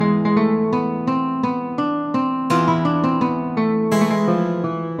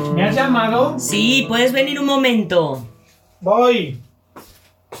has llamado? Sí, puedes venir un momento. Voy.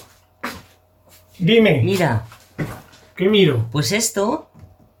 Dime. Mira. ¿Qué miro? Pues esto.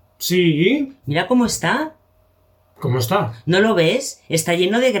 Sí. Mira cómo está. ¿Cómo está? ¿No lo ves? Está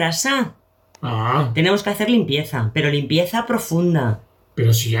lleno de grasa. Ah, Tenemos que hacer limpieza, pero limpieza profunda.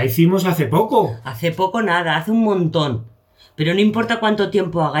 pero si ya hicimos hace poco. Hace poco nada, hace un montón. Pero no importa cuánto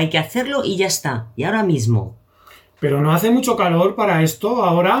tiempo haga, hay que hacerlo y ya está. Y ahora mismo. ¿Pero no hace mucho calor para esto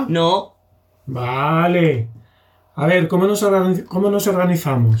ahora? No. Vale. A ver, ¿cómo nos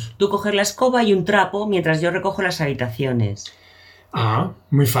organizamos? Tú coges la escoba y un trapo mientras yo recojo las habitaciones. Ah,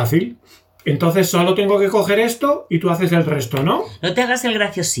 muy fácil. Entonces solo tengo que coger esto y tú haces el resto, ¿no? No te hagas el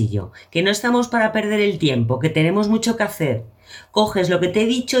graciosillo, que no estamos para perder el tiempo, que tenemos mucho que hacer. Coges lo que te he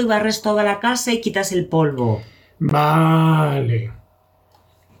dicho y barres toda la casa y quitas el polvo. Vale.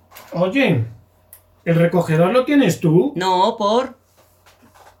 Oye, ¿el recogedor lo tienes tú? No,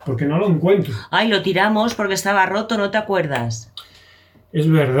 Porque no lo encuentro. Ay, lo tiramos porque estaba roto, ¿no te acuerdas? Es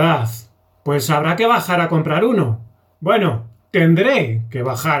verdad. Pues habrá que bajar a comprar uno. Bueno, tendré que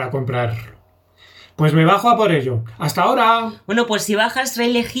bajar a comprarlo. Pues me bajo a por ello. ¡Hasta ahora! Bueno, pues si bajas, trae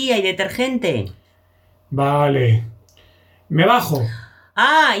lejía y detergente. Vale. Me bajo.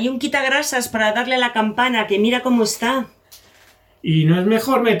 Ah, y un quitagrasas para darle a la campana, que mira cómo está. ¿Y no es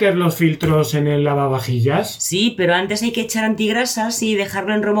mejor meter los filtros en el lavavajillas? Sí, pero antes hay que echar antigrasas y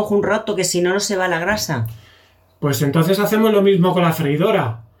dejarlo en remojo un rato, que si no, no se va la grasa. Pues entonces hacemos lo mismo con la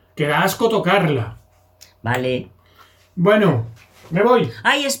freidora. Que da asco tocarla. Vale. Bueno, me voy.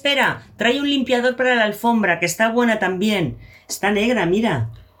 ¡Ay, espera! Trae un limpiador para la alfombra, que está buena también. Está negra, mira.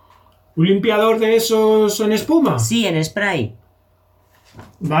 ¿Un limpiador de esos en espuma? Sí, en spray.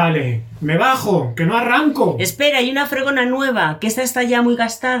 Vale, me bajo, que no arranco. Espera, hay una fregona nueva, que esta está ya muy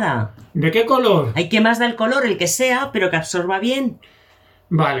gastada. ¿De qué color? Hay que más da el color, el que sea, pero que absorba bien.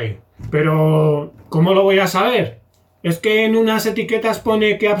 Vale, pero ¿cómo lo voy a saber? ¿Es que en unas etiquetas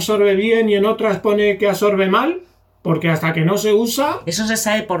pone que absorbe bien y en otras pone que absorbe mal? Porque hasta que no se usa... Eso se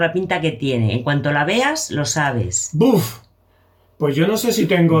sabe por la pinta que tiene. En cuanto la veas, lo sabes. ¡Buf! Pues yo no sé si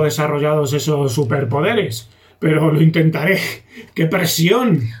tengo desarrollados esos superpoderes, pero lo intentaré. ¡Qué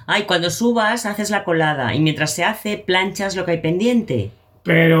presión! Ay, cuando subas, haces la colada y mientras se hace, planchas lo que hay pendiente.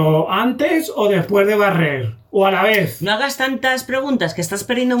 ¿Pero antes o después de barrer? ¿O a la vez? No hagas tantas preguntas, que estás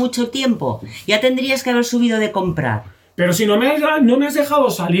perdiendo mucho tiempo. Ya tendrías que haber subido de comprar. Pero si no me has dejado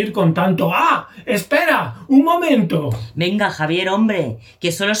salir con tanto... ¡Ah! ¡Espera! ¡Un momento! Venga, Javier, hombre,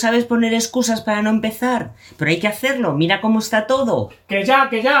 que solo sabes poner excusas para no empezar. Pero hay que hacerlo, mira cómo está todo. ¡Que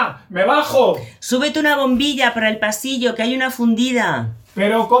ya! ¡Me bajo! Súbete una bombilla para el pasillo, que hay una fundida.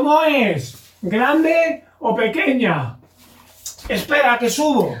 ¿Pero cómo es? ¿Grande o pequeña? Espera, que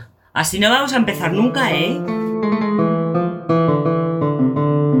subo. Así no vamos a empezar nunca, ¿eh?